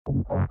Look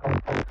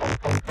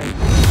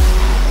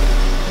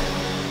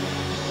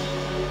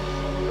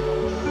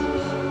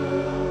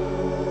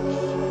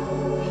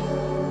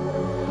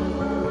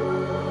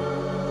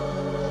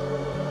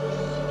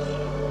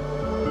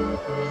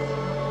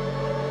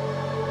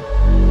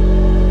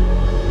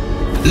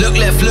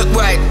left, look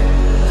right,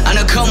 and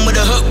I come with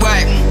a hook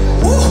right.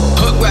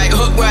 Hook right,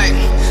 hook right.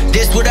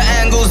 This what the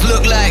angles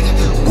look like.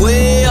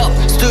 Way up,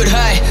 stood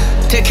high,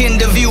 taking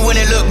the view when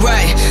it look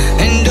right.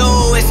 And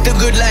oh, it's the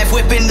good life,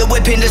 whipping the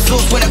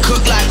sauce when I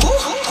cook like.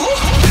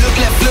 Look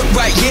left, look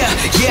right, yeah,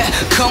 yeah.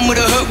 Come with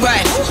a hook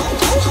right.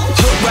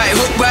 Hook right,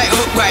 hook right,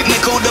 hook right.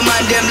 Make all the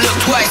man them look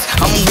twice.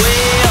 I'm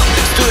way up,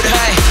 stood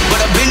high, but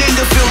I've been in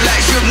the field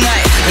like Suge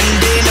Knight. And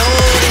they know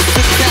this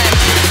took time.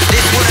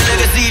 This what a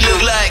legacy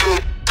look like.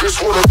 This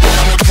what I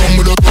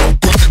come with a hook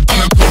right, and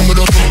I come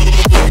with a hook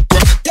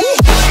right,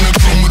 and I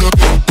come with a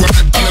hook right,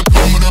 and I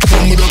come with a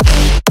come with a,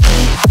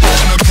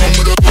 and I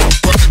come with a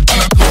hook right, and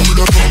I come with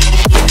a hook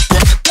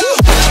right,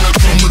 and I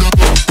come with a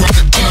hook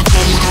right, and I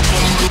come with a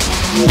come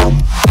with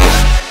a.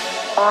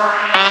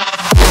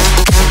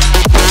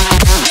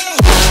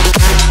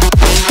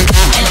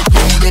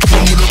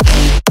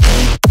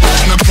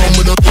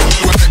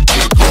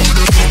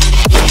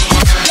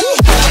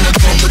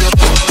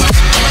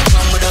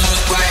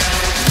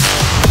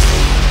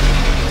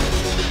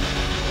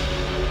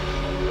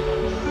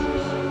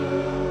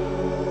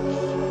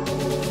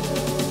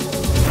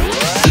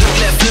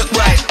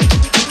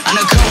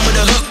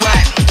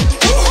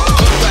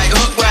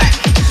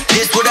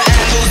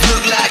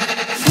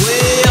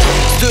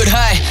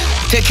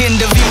 Taking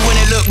the view when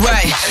it look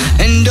right.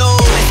 And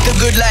oh, it's the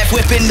good life,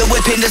 whipping the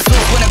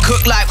sauce when I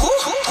cook like.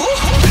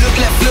 Look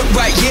left, look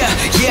right, yeah,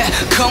 yeah.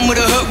 Come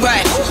with a hook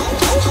right.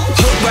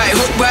 Hook right,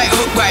 hook right,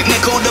 hook right.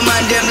 Make all the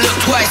man them look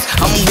twice.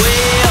 I'm way